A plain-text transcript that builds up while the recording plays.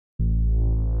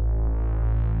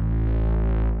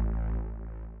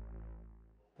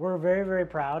We're very, very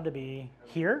proud to be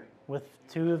here with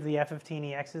two of the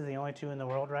F-15EXs, the only two in the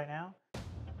world right now.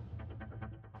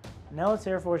 Nellis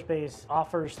Air Force Base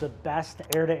offers the best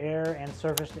air-to-air and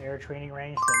surface-to-air training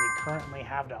range that we currently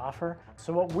have to offer.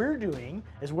 So what we're doing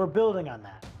is we're building on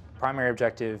that. Primary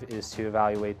objective is to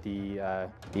evaluate the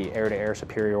air-to-air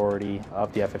superiority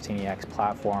of the F-15EX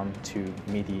platform to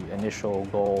meet the initial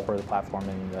goal for the platform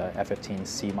in the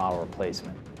F-15C model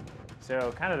replacement.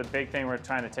 So kind of the big thing we're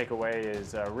trying to take away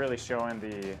is really showing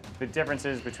the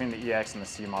differences between the EX and the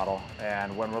C model.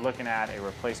 And when we're looking at a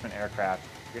replacement aircraft,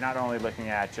 you're not only looking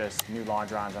at just new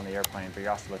longerons on the airplane, but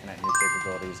you're also looking at new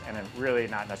capabilities, and really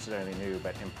not necessarily new,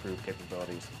 but improved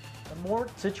capabilities. The more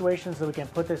situations that we can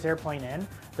put this airplane in,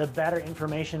 the better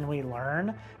information we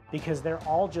learn, because they're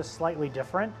all just slightly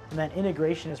different, and that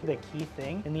integration is the key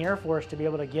thing in the Air Force to be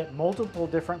able to get multiple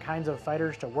different kinds of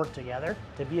fighters to work together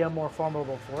to be a more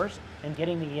formidable force, and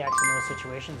getting the EX in those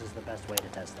situations is the best way to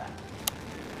test that.